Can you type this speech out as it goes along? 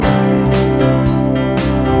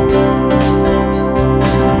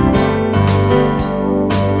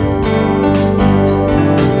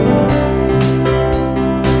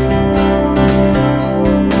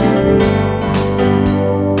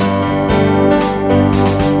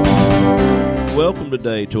Welcome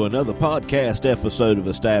today to another podcast episode of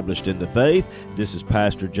Established in the Faith. This is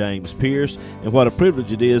Pastor James Pierce, and what a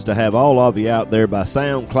privilege it is to have all of you out there by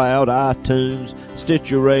SoundCloud, iTunes,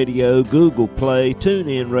 Stitcher Radio, Google Play,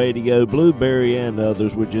 TuneIn Radio, Blueberry, and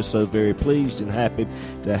others. We're just so very pleased and happy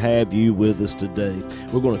to have you with us today.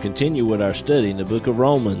 We're going to continue with our study in the book of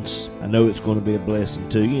Romans. I know it's going to be a blessing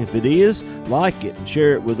to you. If it is, like it and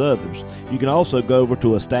share it with others. You can also go over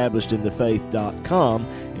to establishedinthefaith.com,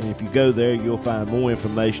 and if you go there, you'll find more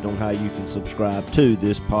information on how you can subscribe to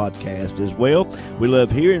this podcast as well. We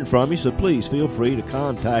love hearing from you, so please feel free to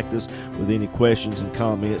contact us with any questions and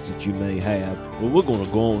comments that you may have. Well, we're going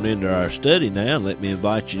to go on into our study now, and let me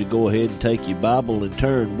invite you to go ahead and take your Bible and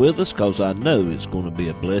turn with us, because I know it's going to be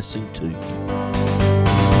a blessing to you.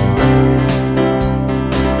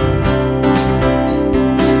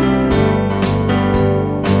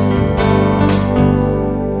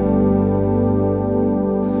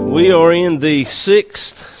 We are in the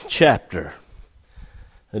 6th chapter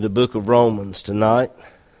of the book of Romans tonight.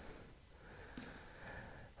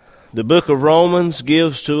 The book of Romans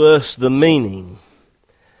gives to us the meaning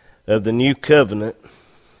of the new covenant.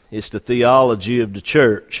 It's the theology of the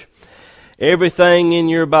church. Everything in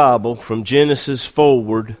your Bible from Genesis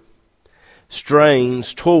forward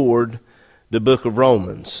strains toward the book of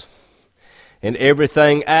Romans. And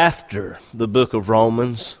everything after the book of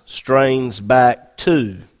Romans strains back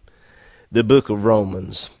to the book of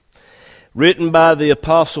Romans. Written by the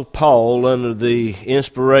Apostle Paul under the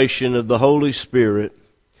inspiration of the Holy Spirit,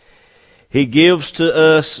 he gives to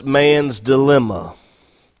us man's dilemma,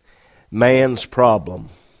 man's problem.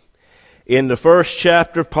 In the first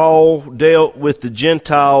chapter, Paul dealt with the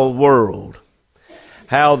Gentile world,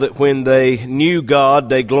 how that when they knew God,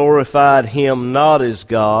 they glorified Him not as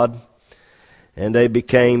God, and they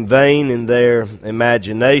became vain in their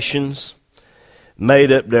imaginations,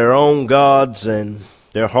 made up their own gods, and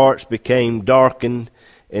their hearts became darkened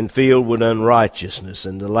and filled with unrighteousness.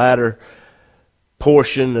 And the latter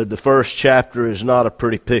portion of the first chapter is not a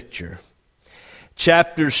pretty picture.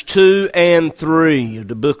 Chapters 2 and 3 of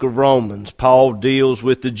the book of Romans, Paul deals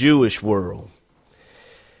with the Jewish world.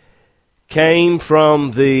 Came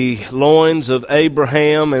from the loins of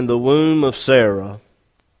Abraham and the womb of Sarah.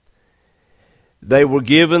 They were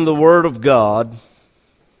given the Word of God,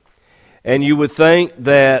 and you would think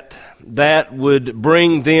that that would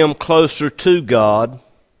bring them closer to God,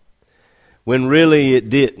 when really it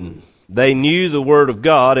didn't. They knew the Word of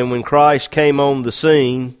God, and when Christ came on the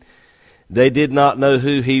scene, they did not know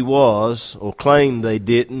who He was, or claimed they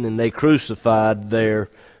didn't, and they crucified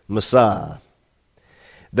their Messiah.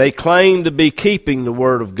 They claimed to be keeping the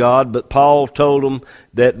Word of God, but Paul told them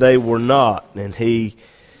that they were not, and he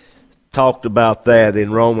talked about that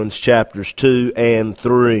in Romans chapters 2 and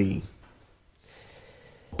 3.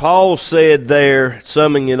 Paul said there,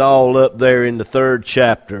 summing it all up there in the 3rd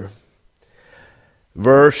chapter,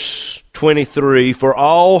 verse 23, "For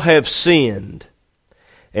all have sinned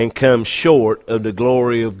and come short of the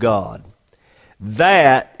glory of God."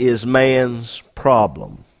 That is man's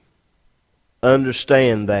problem.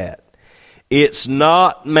 Understand that. It's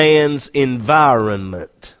not man's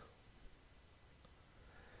environment.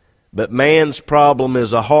 But man's problem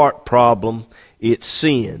is a heart problem. It's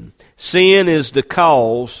sin. Sin is the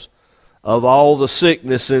cause of all the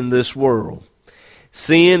sickness in this world.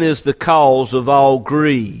 Sin is the cause of all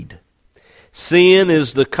greed. Sin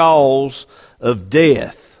is the cause of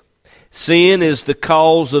death. Sin is the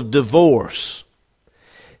cause of divorce.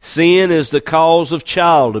 Sin is the cause of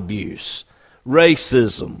child abuse,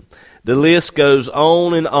 racism. The list goes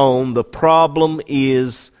on and on. The problem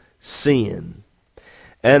is sin.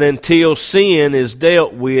 And until sin is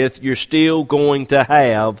dealt with, you're still going to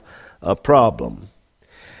have a problem.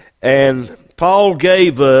 And Paul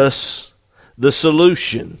gave us the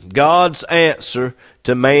solution, God's answer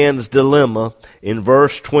to man's dilemma, in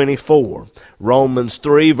verse 24. Romans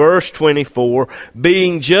 3, verse 24,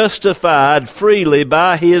 "Being justified freely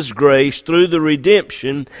by His grace through the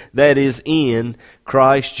redemption that is in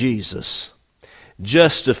Christ Jesus."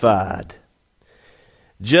 Justified.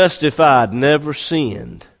 Justified, never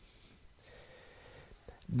sinned.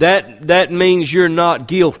 That means you're not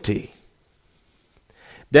guilty.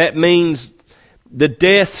 That means the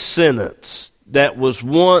death sentence that was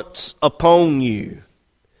once upon you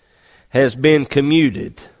has been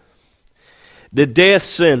commuted. The death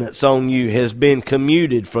sentence on you has been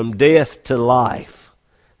commuted from death to life.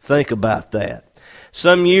 Think about that.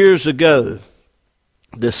 Some years ago,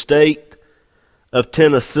 the state of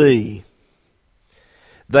Tennessee,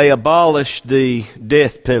 they abolished the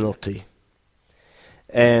death penalty.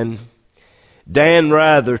 And Dan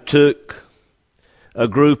Rather took a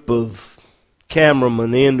group of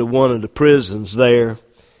cameraman into one of the prisons there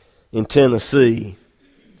in Tennessee.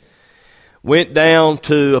 Went down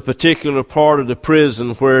to a particular part of the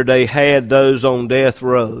prison where they had those on death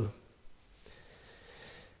row.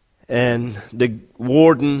 And the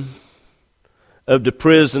warden of the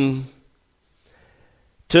prison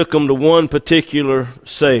took them to one particular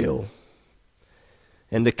cell.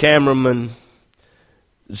 And the cameraman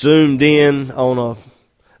zoomed in on a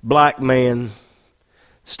black man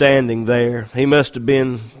standing there. He must have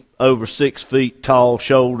been over 6 feet tall,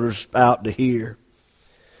 shoulders out to here.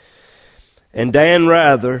 And Dan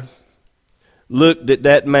Rather looked at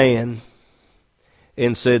that man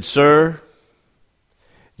and said, "Sir,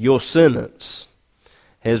 your sentence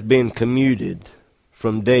has been commuted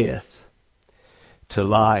from death to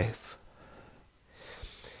life."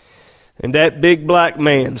 And that big black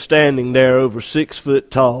man standing there over 6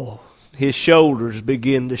 foot tall, his shoulders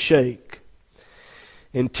began to shake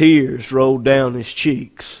and tears rolled down his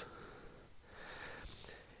cheeks.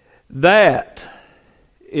 That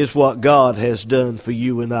is what God has done for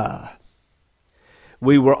you and I.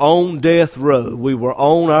 We were on death row. We were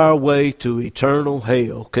on our way to eternal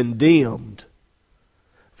hell, condemned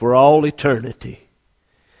for all eternity.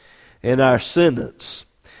 And our sentence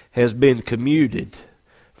has been commuted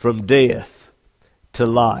from death to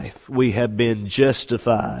life. We have been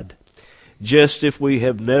justified, just if we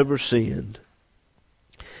have never sinned.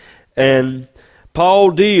 And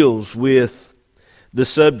Paul deals with the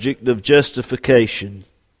subject of justification.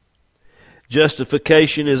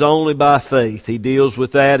 Justification is only by faith. He deals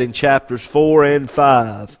with that in chapters 4 and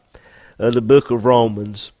 5 of the book of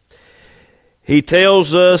Romans. He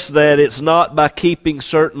tells us that it's not by keeping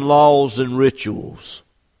certain laws and rituals.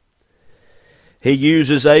 He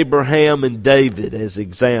uses Abraham and David as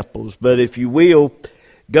examples. But if you will,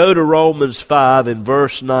 go to Romans 5 and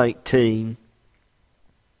verse 19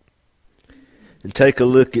 and take a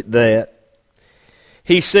look at that.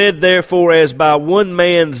 He said, "Therefore, as by one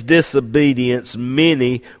man's disobedience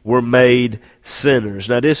many were made sinners."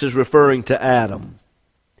 Now this is referring to Adam.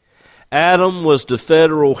 Adam was the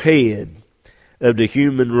federal head of the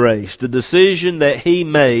human race. The decision that he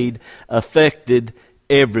made affected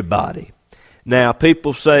everybody. Now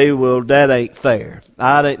people say, "Well, that ain't fair.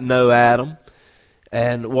 I didn't know Adam,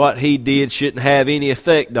 and what he did shouldn't have any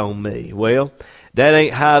effect on me." Well, that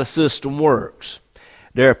ain't how the system works.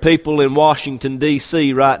 There are people in Washington,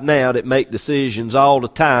 D.C. right now that make decisions all the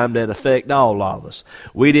time that affect all of us.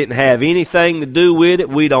 We didn't have anything to do with it.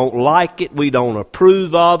 We don't like it. We don't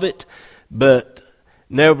approve of it. But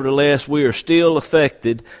nevertheless, we are still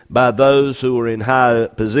affected by those who are in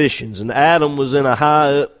high-up positions. And Adam was in a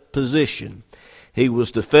high-up position. He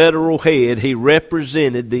was the federal head. He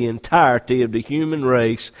represented the entirety of the human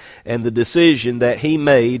race. And the decision that he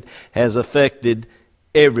made has affected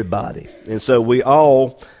everybody. And so we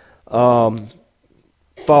all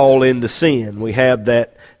fall into sin. We have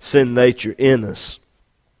that sin nature in us.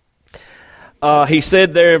 He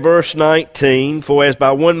said there in verse 19, "For as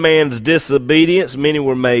by one man's disobedience many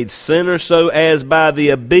were made sinners, so as by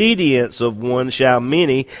the obedience of one shall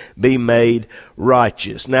many be made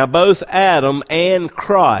righteous." Now both Adam and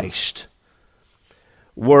Christ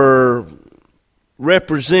were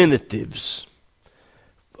representatives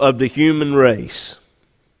of the human race.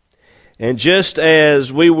 And just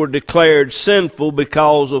as we were declared sinful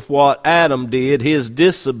because of what Adam did, his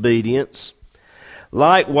disobedience,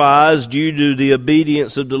 likewise, due to the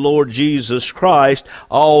obedience of the Lord Jesus Christ,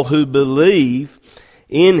 all who believe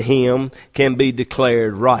in him can be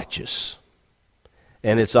declared righteous.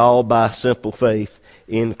 And it's all by simple faith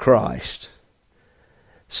in Christ.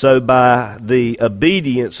 So by the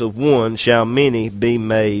obedience of one shall many be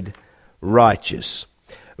made righteous.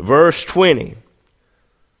 Verse 20.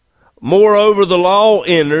 "Moreover, the law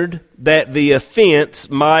entered that the offense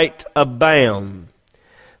might abound."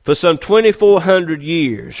 For some 2,400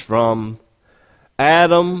 years, from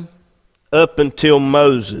Adam up until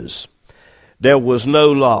Moses, there was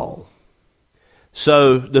no law.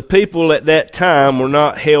 So the people at that time were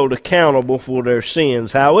not held accountable for their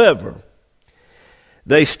sins. However,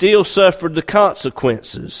 they still suffered the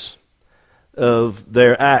consequences of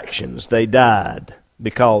their actions. They died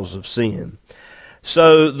because of sin.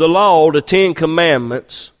 So the law, the 10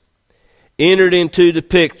 Commandments, entered into the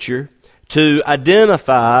picture to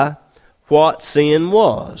identify what sin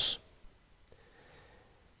was.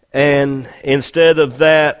 And instead of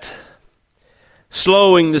that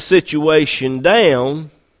slowing the situation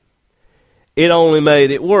down, it only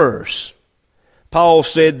made it worse. Paul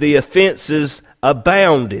said the offenses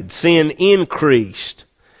abounded. Sin increased.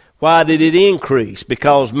 Why did it increase?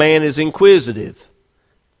 Because man is inquisitive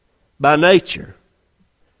by nature.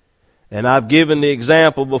 And I've given the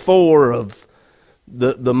example before of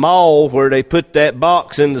the mall where they put that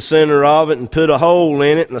box in the center of it and put a hole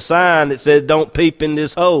in it and a sign that said, "Don't peep in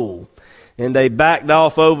this hole." And they backed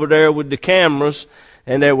off over there with the cameras,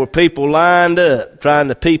 and there were people lined up trying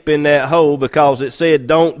to peep in that hole because it said,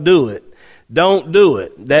 "Don't do it. Don't do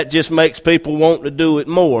it." That just makes people want to do it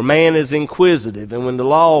more. Man is inquisitive, and when the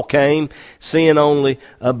law came, sin only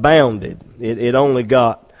abounded. It only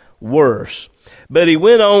got worse. But he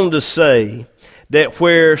went on to say that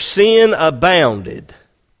where sin abounded,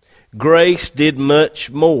 grace did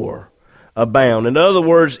much more abound. In other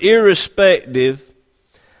words, irrespective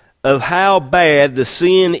of how bad the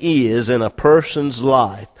sin is in a person's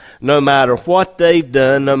life, no matter what they've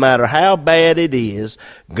done, no matter how bad it is,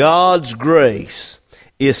 God's grace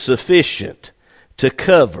is sufficient to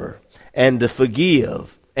cover and to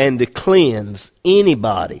forgive and to cleanse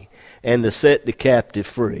anybody and to set the captive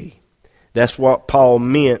free. That's what Paul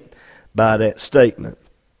meant by that statement.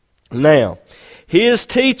 Now, his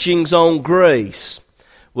teachings on grace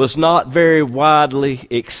was not very widely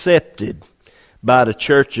accepted by the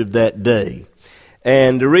church of that day.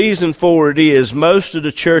 And the reason for it is most of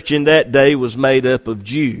the church in that day was made up of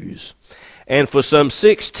Jews. And for some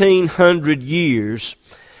 1,600 years,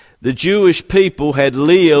 the Jewish people had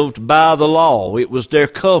lived by the law. It was their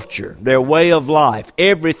culture, their way of life.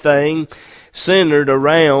 Everything centered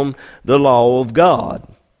around the law of God.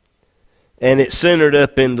 And it centered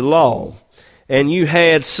up in the law. And you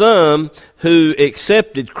had some who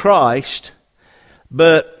accepted Christ,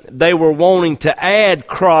 but they were wanting to add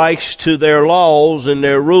Christ to their laws and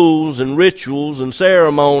their rules and rituals and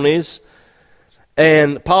ceremonies.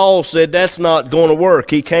 And Paul said that's not going to work.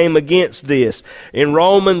 He came against this. In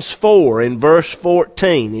Romans 4, in verse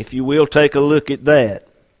 14, if you will, take a look at that.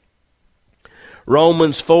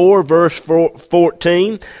 Romans 4, verse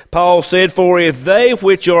 14, Paul said, "For if they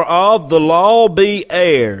which are of the law be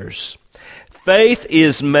heirs, faith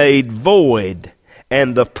is made void,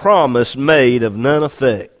 and the promise made of none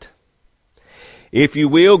effect." If you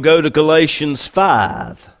will, go to Galatians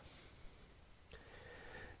 5.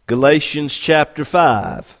 Galatians chapter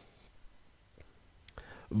 5,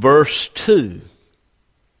 verse 2.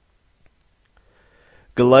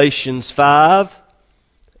 Galatians 5,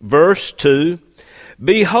 verse 2.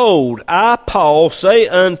 "Behold, I, Paul, say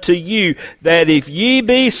unto you that if ye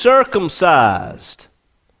be circumcised,"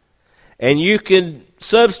 and you can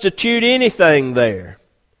substitute anything there.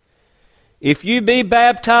 "If you be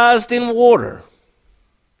baptized in water,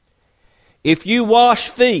 if you wash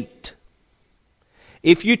feet,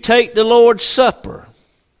 if you take the Lord's Supper,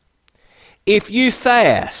 if you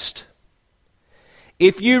fast,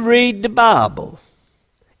 if you read the Bible,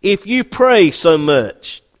 if you pray so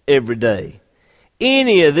much every day,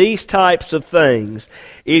 any of these types of things,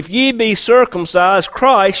 if ye be circumcised,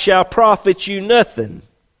 Christ shall profit you nothing."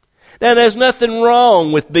 Now, there's nothing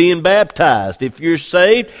wrong with being baptized. If you're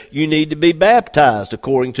saved, you need to be baptized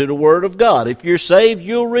according to the Word of God. If you're saved,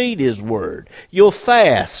 you'll read His Word. You'll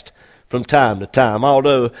fast from time to time,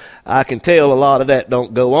 although I can tell a lot of that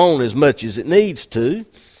don't go on as much as it needs to.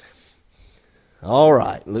 All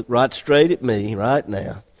right, look right straight at me right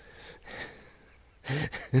now.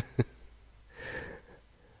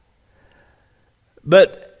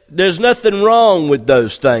 But there's nothing wrong with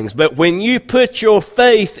those things. But when you put your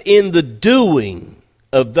faith in the doing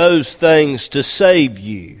of those things to save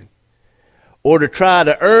you, or to try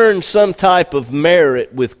to earn some type of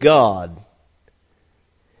merit with God,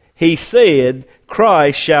 he said,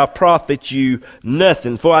 Christ shall profit you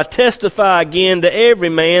nothing. For I testify again to every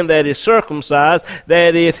man that is circumcised,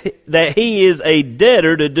 that he is a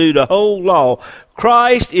debtor to do the whole law.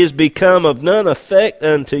 Christ is become of none effect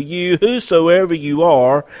unto you, whosoever you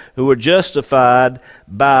are, who are justified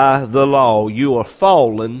by the law. You are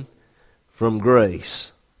fallen from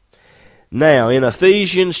grace. Now, in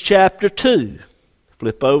Ephesians chapter 2,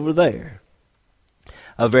 flip over there.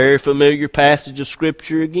 A very familiar passage of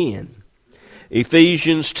Scripture again.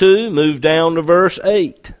 Ephesians 2, move down to verse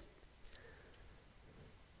 8.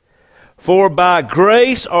 "For by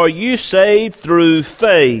grace are you saved through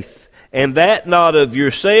faith, and that not of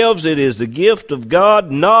yourselves, it is the gift of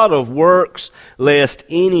God, not of works, lest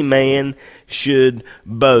any man should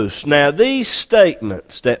boast." Now, these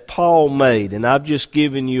statements that Paul made, and I've just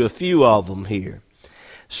given you a few of them here,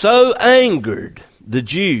 so angered the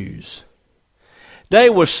Jews. They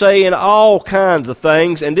were saying all kinds of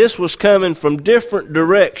things, and this was coming from different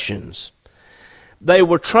directions. They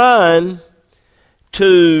were trying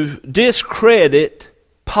to discredit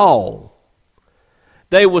Paul.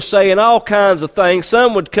 They were saying all kinds of things.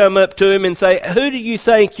 Some would come up to him and say, "Who do you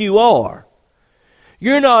think you are?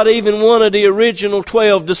 You're not even one of the original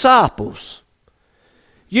 12 disciples.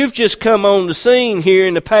 You've just come on the scene here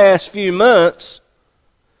in the past few months,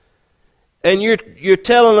 and you're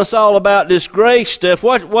telling us all about this grace stuff.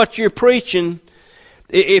 What you're preaching,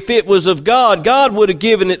 if it was of God, God would have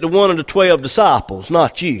given it to one of the 12 disciples,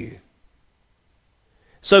 not you.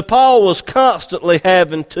 So Paul was constantly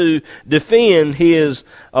having to defend his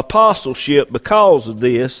apostleship because of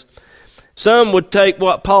this. Some would take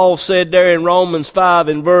what Paul said there in Romans 5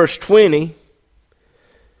 and verse 20,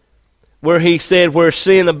 where he said, where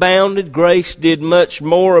sin abounded, grace did much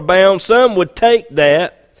more abound. Some would take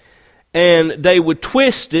that and they would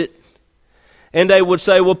twist it, and they would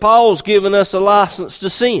say, well, Paul's given us a license to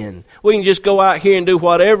sin. We can just go out here and do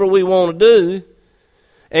whatever we want to do,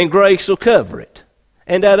 and grace will cover it.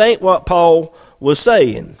 And that ain't what Paul was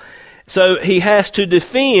saying. So he has to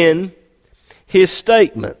defend his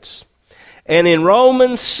statements. And in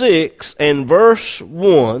Romans 6 and verse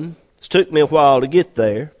 1, it took me a while to get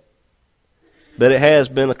there, but it has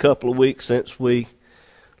been a couple of weeks since we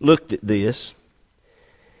looked at this.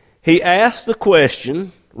 He asked the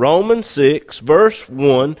question, Romans 6, verse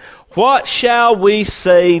 1, what shall we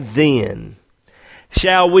say then?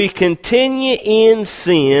 Shall we continue in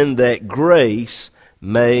sin that grace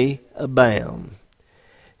may abound?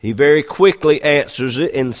 He very quickly answers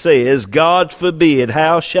it and says, God forbid,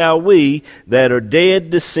 how shall we that are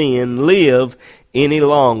dead to sin live any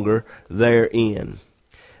longer therein?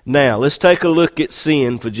 Now, let's take a look at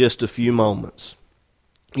sin for just a few moments.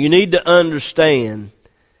 You need to understand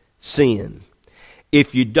sin.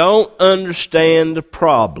 If you don't understand the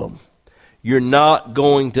problem, you're not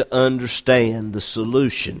going to understand the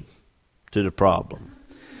solution to the problem.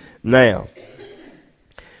 Now,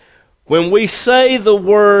 when we say the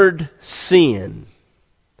word sin,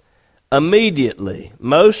 immediately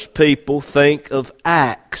most people think of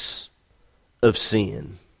acts of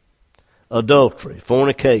sin. Adultery,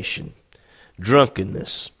 fornication,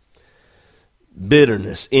 drunkenness,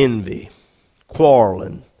 bitterness, envy,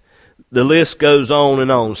 quarreling. The list goes on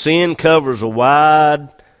and on. Sin covers a wide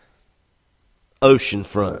ocean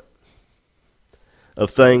front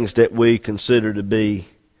of things that we consider to be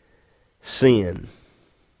sin.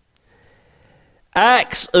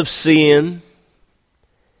 Acts of sin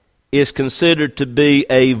is considered to be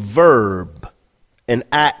a verb, an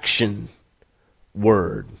action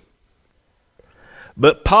word.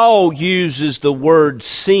 But Paul uses the word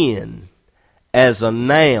sin as a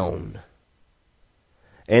noun.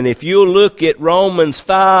 And if you'll look at Romans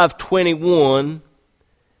 5:21,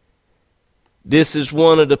 this is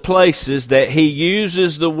one of the places that he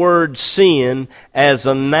uses the word sin as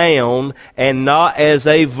a noun and not as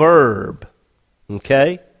a verb.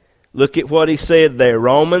 Okay? Look at what he said there.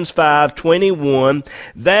 Romans 5:21,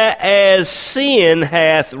 that as sin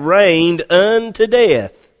hath reigned unto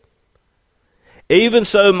death, even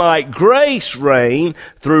so might grace reign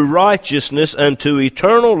through righteousness unto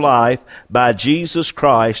eternal life by Jesus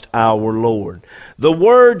Christ our Lord. The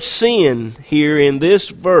word sin here in this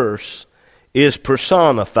verse is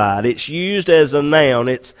personified. It's used as a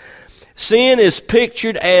noun. Sin is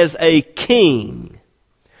pictured as a king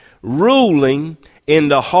ruling in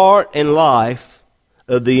the heart and life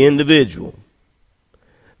of the individual.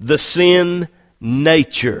 The sin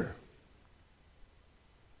nature.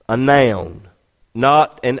 A noun,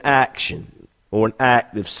 not an action or an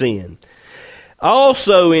act of sin.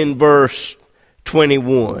 Also in verse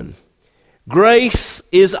 21, grace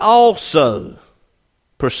is also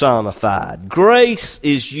personified. Grace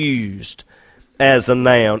is used as a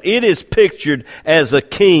noun. It is pictured as a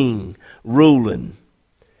king ruling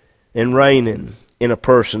and reigning in a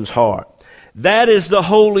person's heart. That is the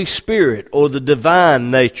Holy Spirit or the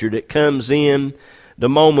divine nature that comes in the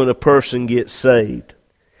moment a person gets saved.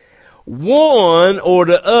 One or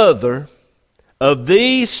the other of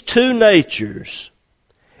these two natures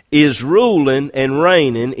is ruling and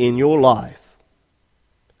reigning in your life.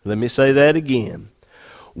 Let me say that again.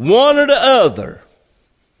 One or the other.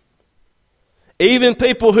 Even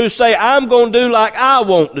people who say, I'm going to do like I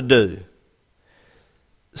want to do.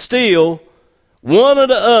 Still, one or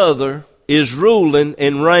the other is ruling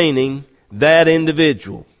and reigning that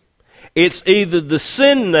individual. It's either the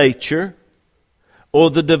sin nature or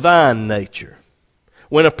the divine nature.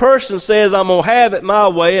 When a person says, I'm going to have it my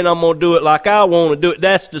way and I'm going to do it like I want to do it,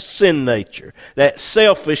 that's the sin nature. That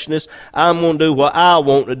selfishness, I'm going to do what I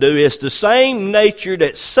want to do. It's the same nature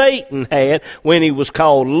that Satan had when he was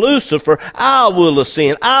called Lucifer. I will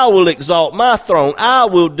ascend. I will exalt my throne. I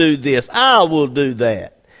will do this. I will do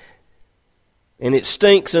that. And it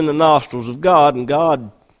stinks in the nostrils of God, and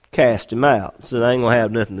God cast him out. Said, I ain't going to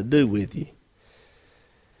have nothing to do with you.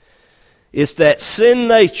 It's that sin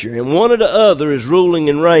nature, and one or the other is ruling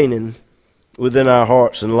and reigning within our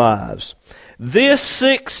hearts and lives. This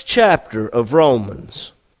 6th chapter of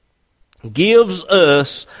Romans gives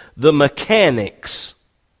us the mechanics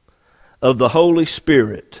of the Holy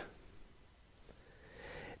Spirit.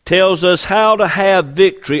 Tells us how to have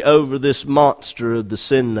victory over this monster of the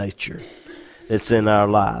sin nature that's in our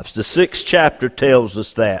lives. The 6th chapter tells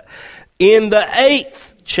us that. In the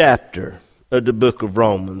 8th chapter of the book of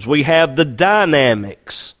Romans, we have the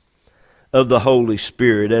dynamics of the Holy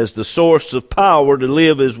Spirit as the source of power to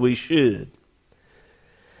live as we should.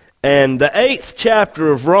 And the 8th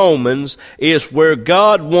chapter of Romans is where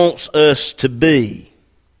God wants us to be.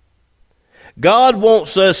 God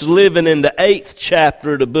wants us living in the 8th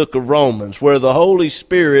chapter of the book of Romans, where the Holy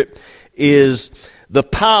Spirit is the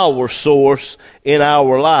power source in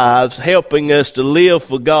our lives, helping us to live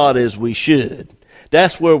for God as we should.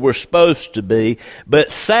 That's where we're supposed to be.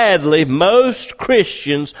 But sadly, most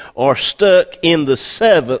Christians are stuck in the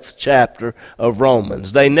 7th chapter of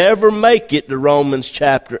Romans. They never make it to Romans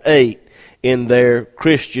chapter 8 in their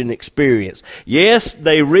Christian experience. Yes,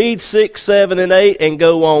 they read 6, 7, and 8 and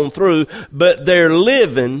go on through, but they're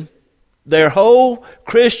living, their whole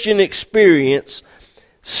Christian experience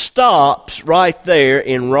stops right there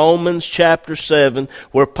in Romans chapter 7,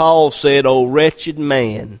 where Paul said, "O wretched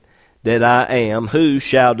man that I am, who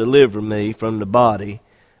shall deliver me from the body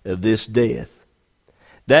of this death?"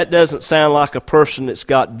 That doesn't sound like a person that's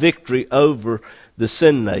got victory over the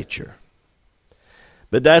sin nature.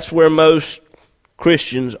 But that's where most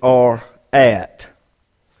Christians are at.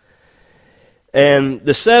 And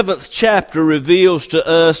the 7th chapter reveals to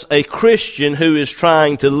us a Christian who is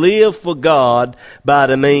trying to live for God by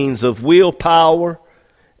the means of willpower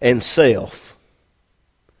and self.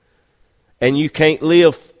 And you can't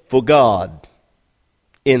live for God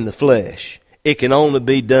in the flesh. It can only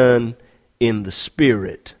be done in the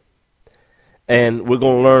Spirit. And we're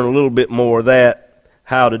going to learn a little bit more of that,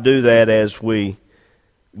 how to do that as we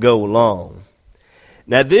go along.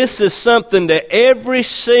 Now, this is something that every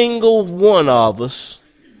single one of us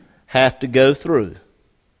have to go through.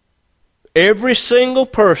 Every single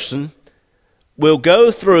person will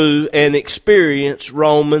go through and experience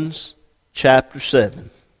Romans chapter 7.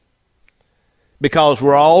 Because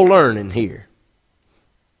we're all learning here.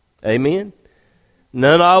 Amen?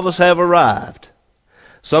 None of us have arrived.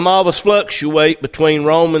 Some of us fluctuate between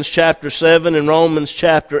Romans chapter 7 and Romans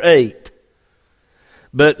chapter 8.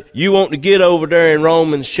 But you want to get over there in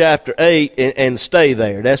Romans chapter 8 and stay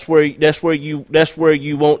there. That's where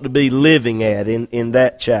you want to be living at in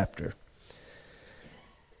that chapter.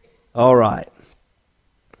 All right.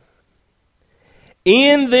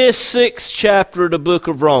 In this 6th chapter of the book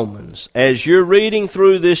of Romans, as you're reading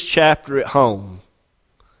through this chapter at home,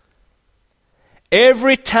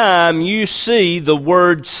 every time you see the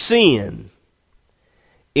word sin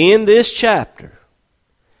in this chapter,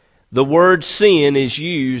 the word sin is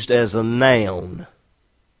used as a noun.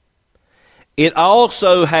 It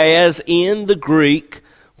also has in the Greek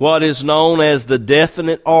what is known as the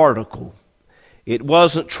definite article. It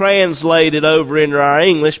wasn't translated over into our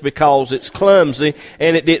English because it's clumsy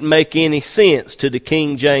and it didn't make any sense to the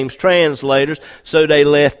King James translators, so they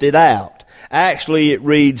left it out. Actually, it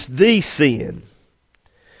reads the sin.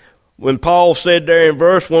 When Paul said there in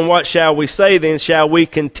verse 1, "What shall we say then? Shall we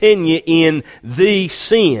continue in the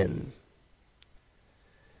sin?"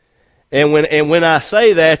 And when I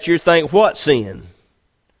say that, you're thinking, what sin?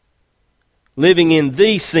 Living in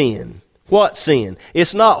the sin. What sin?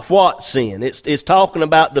 It's not what sin. It's talking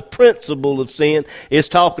about the principle of sin. It's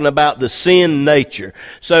talking about the sin nature.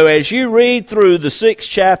 So as you read through the 6th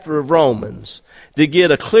chapter of Romans, to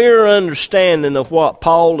get a clearer understanding of what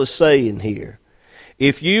Paul is saying here,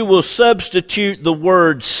 if you will substitute the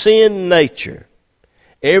word sin nature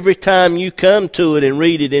every time you come to it and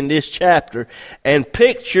read it in this chapter, and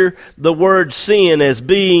picture the word sin as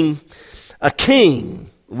being a king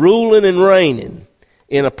ruling and reigning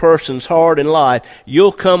in a person's heart and life,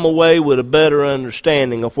 you'll come away with a better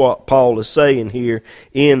understanding of what Paul is saying here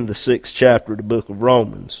in the 6th chapter of the book of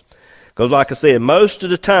Romans. Because like I said, most of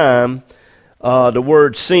the time, the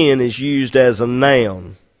word sin is used as a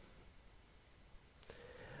noun.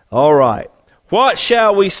 All right. What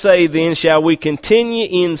shall we say then? Shall we continue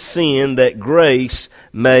in sin that grace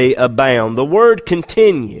may abound? The word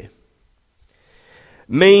continue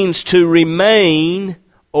means to remain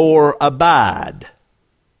or abide.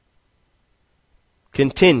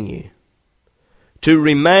 Continue. To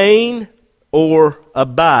remain or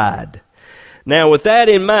abide. Now, with that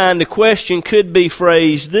in mind, the question could be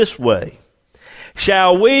phrased this way.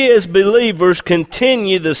 Shall we as believers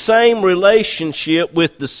continue the same relationship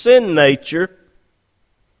with the sin nature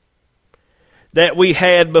that we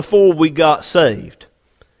had before we got saved?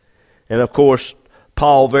 And of course,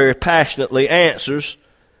 Paul very passionately answers,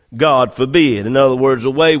 God forbid. In other words,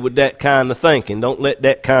 away with that kind of thinking. Don't let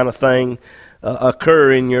that kind of thing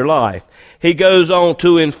occur in your life. He goes on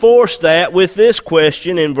to enforce that with this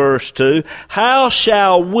question in verse 2. How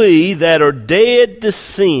shall we that are dead to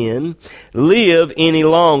sin live any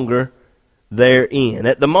longer therein?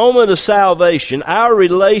 At the moment of salvation, our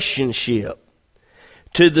relationship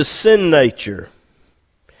to the sin nature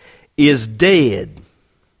is dead.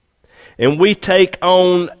 And we take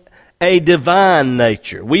on a divine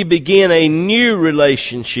nature. We begin a new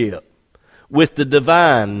relationship with the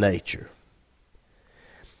divine nature.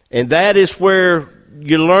 And that is where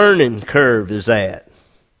your learning curve is at.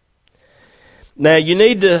 Now, you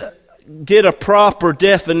need to get a proper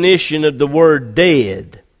definition of the word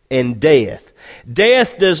dead and death.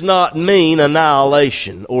 Death does not mean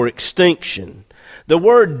annihilation or extinction. The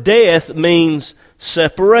word death means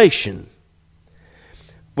separation.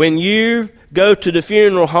 When you go to the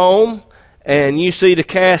funeral home and you see the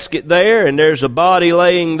casket there and there's a body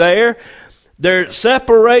laying there, their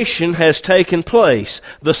separation has taken place.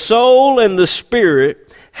 The soul and the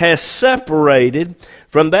spirit has separated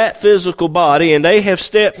from that physical body, and they have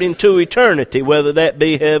stepped into eternity, whether that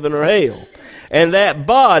be heaven or hell. And that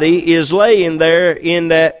body is laying there in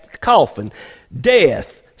that coffin.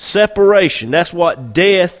 Death, separation. That's what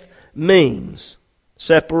death means.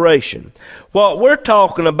 Separation. What we're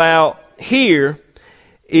talking about here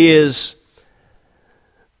is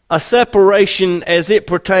a separation as it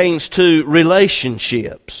pertains to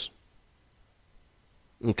relationships.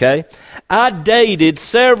 Okay? I dated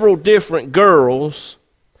several different girls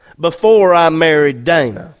before I married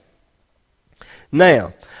Dana.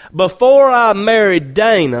 Now, before I married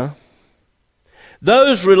Dana,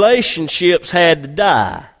 those relationships had to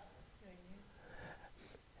die.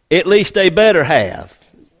 At least they better have.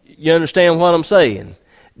 You understand what I'm saying?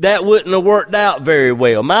 That wouldn't have worked out very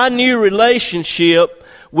well. My new relationship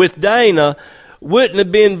with Dana wouldn't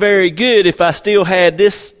have been very good if I still had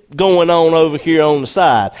this going on over here on the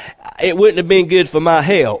side. It wouldn't have been good for my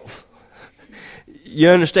health. You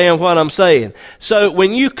understand what I'm saying? So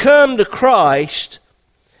when you come to Christ,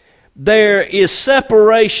 there is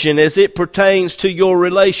separation as it pertains to your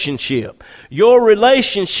relationship. Your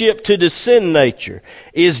relationship to the sin nature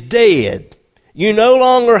is dead. You no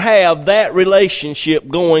longer have that relationship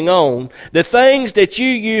going on. The things that you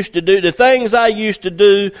used to do, the things I used to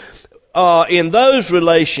do in those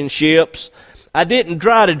relationships, I didn't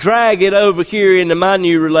try to drag it over here into my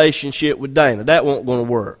new relationship with Dana. That wasn't going to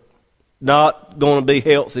work. Not going to be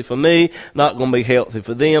healthy for me, not going to be healthy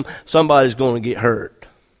for them. Somebody's going to get hurt.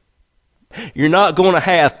 You're not going to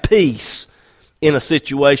have peace in a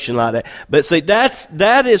situation like that. But see,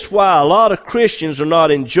 that is why a lot of Christians are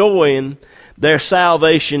not enjoying their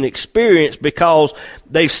salvation experience, because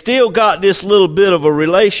they've still got this little bit of a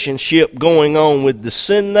relationship going on with the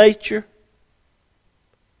sin nature.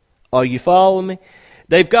 Are you following me?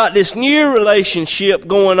 They've got this new relationship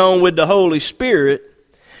going on with the Holy Spirit,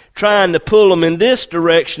 trying to pull them in this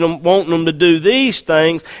direction, wanting them to do these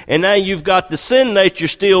things, and now you've got the sin nature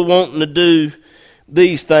still wanting to do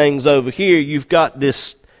these things over here. You've got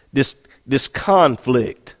this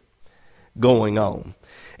conflict going on.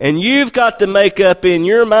 And you've got to make up in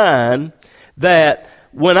your mind that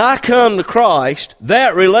when I come to Christ,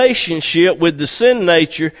 that relationship with the sin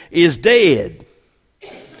nature is dead.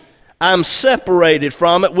 I'm separated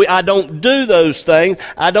from it. I don't do those things.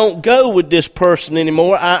 I don't go with this person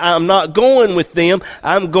anymore. I'm not going with them.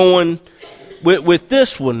 I'm going with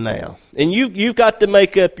this one now. And you've got to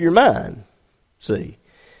make up your mind. See.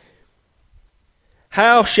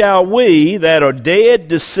 How shall we that are dead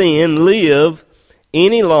to sin live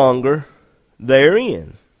any longer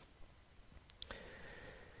therein?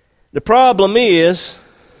 The problem is,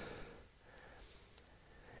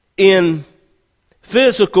 in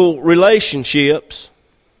physical relationships,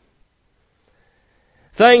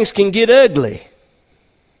 things can get ugly.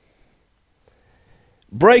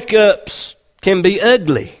 Breakups can be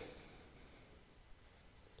ugly.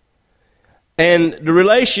 And the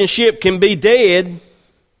relationship can be dead.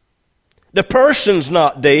 The person's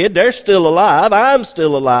not dead. They're still alive. I'm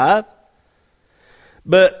still alive.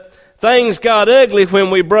 But things got ugly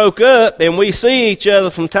when we broke up, and we see each other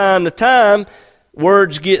from time to time.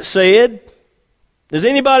 Words get said. Does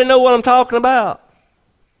anybody know what I'm talking about?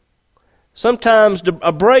 Sometimes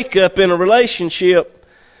a breakup in a relationship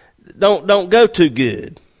don't go too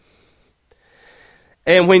good.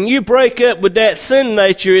 And when you break up with that sin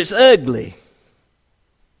nature, it's ugly.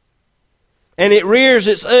 and it rears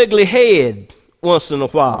its ugly head once in a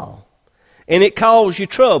while, and it causes you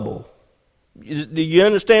trouble. Do you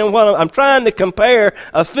understand what I'm trying to compare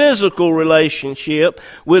a physical relationship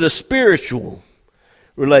with a spiritual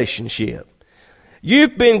relationship.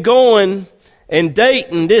 You've been going and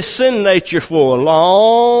dating this sin nature for a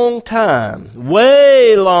long time,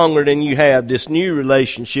 way longer than you have this new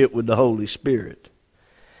relationship with the Holy Spirit.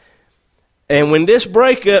 And when this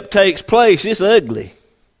breakup takes place, it's ugly.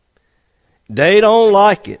 They don't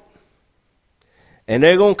like it. And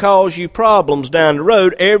they're going to cause you problems down the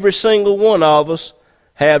road. Every single one of us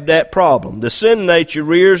have that problem. The sin nature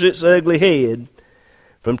rears its ugly head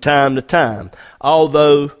from time to time.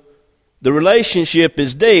 Although the relationship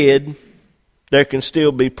is dead, there can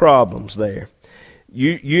still be problems there.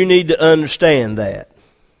 You need to understand that.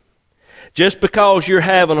 Just because you're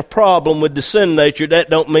having a problem with the sin nature, that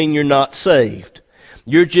don't mean you're not saved.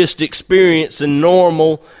 You're just experiencing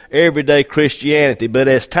normal, everyday Christianity. But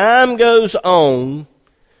as time goes on,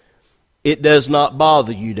 it does not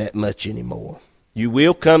bother you that much anymore. You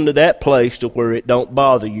will come to that place to where it don't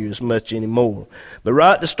bother you as much anymore. But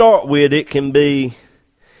right to start with, it can be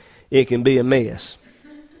a mess.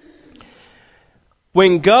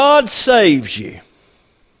 When God saves you,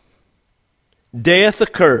 death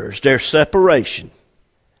occurs. There's separation,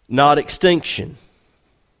 not extinction.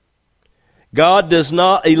 God does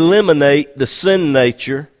not eliminate the sin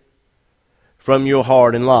nature from your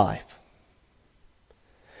heart and life.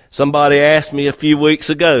 Somebody asked me a few weeks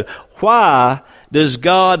ago, why does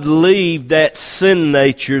God leave that sin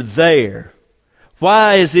nature there?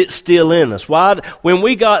 Why is it still in us? Why, when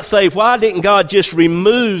we got saved, why didn't God just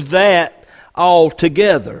remove that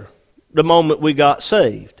altogether the moment we got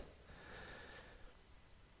saved?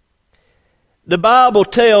 The Bible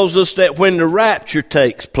tells us that when the rapture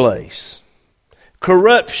takes place,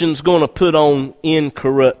 corruption's going to put on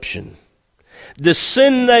incorruption. The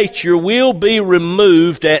sin nature will be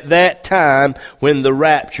removed at that time when the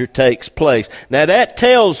rapture takes place. Now that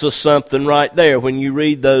tells us something right there when you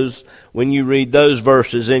read those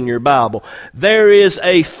verses in your Bible. There is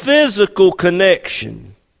a physical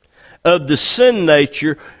connection of the sin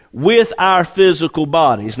nature with our physical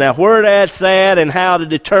bodies. Now where that's at and how to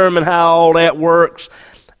determine how all that works,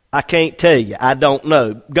 I can't tell you. I don't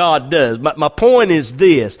know. God does. But my point is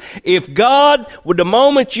this. If God, with the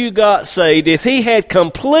moment you got saved, if He had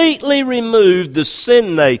completely removed the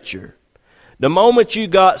sin nature, the moment you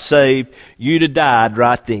got saved, you'd have died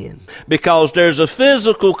right then. Because there's a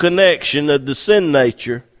physical connection of the sin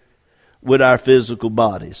nature with our physical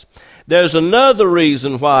bodies. There's another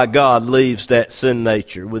reason why God leaves that sin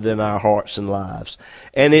nature within our hearts and lives.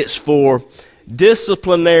 And it's for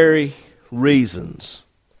disciplinary reasons.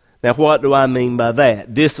 Now, what do I mean by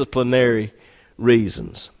that? Disciplinary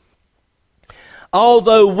reasons.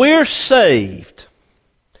 Although we're saved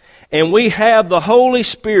and we have the Holy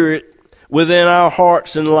Spirit within our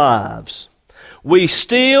hearts and lives, we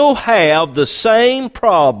still have the same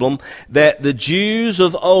problem that the Jews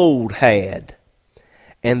of old had,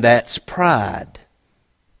 and that's pride.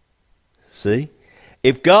 See?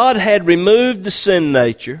 If God had removed the sin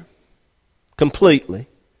nature completely,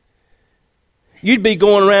 you'd be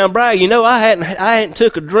going around bragging, you know, I hadn't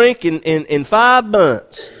took a drink in 5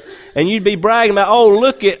 months. And you'd be bragging about, oh,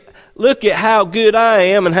 look at how good I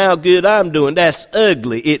am and how good I'm doing. That's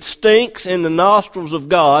ugly. It stinks in the nostrils of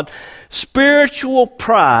God. Spiritual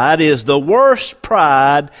pride is the worst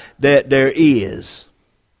pride that there is.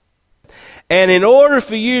 And in order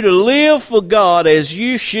for you to live for God as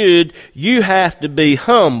you should, you have to be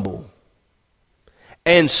humble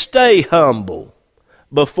and stay humble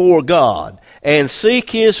before God and seek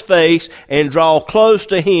His face and draw close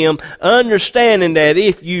to Him, understanding that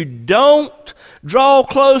if you don't draw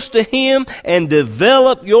close to Him and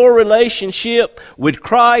develop your relationship with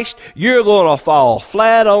Christ, you're going to fall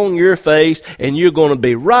flat on your face and you're going to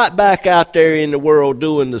be right back out there in the world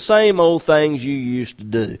doing the same old things you used to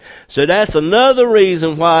do. So that's another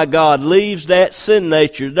reason why God leaves that sin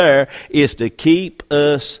nature there, is to keep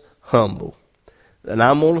us humble. And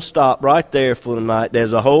I'm going to stop right there for tonight.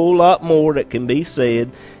 There's a whole lot more that can be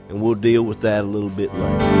said, and we'll deal with that a little bit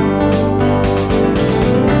later.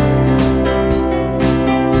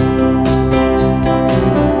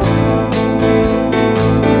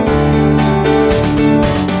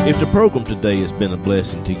 If the program today has been a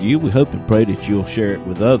blessing to you, we hope and pray that you'll share it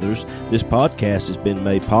with others. This podcast has been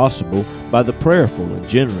made possible by the prayerful and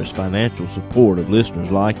generous financial support of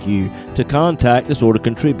listeners like you. To contact us or to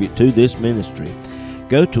contribute to this ministry,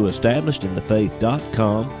 go to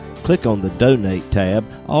establishedinthefaith.com, click on the Donate tab.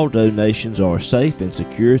 All donations are safe and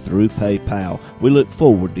secure through PayPal. We look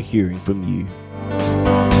forward to hearing from you.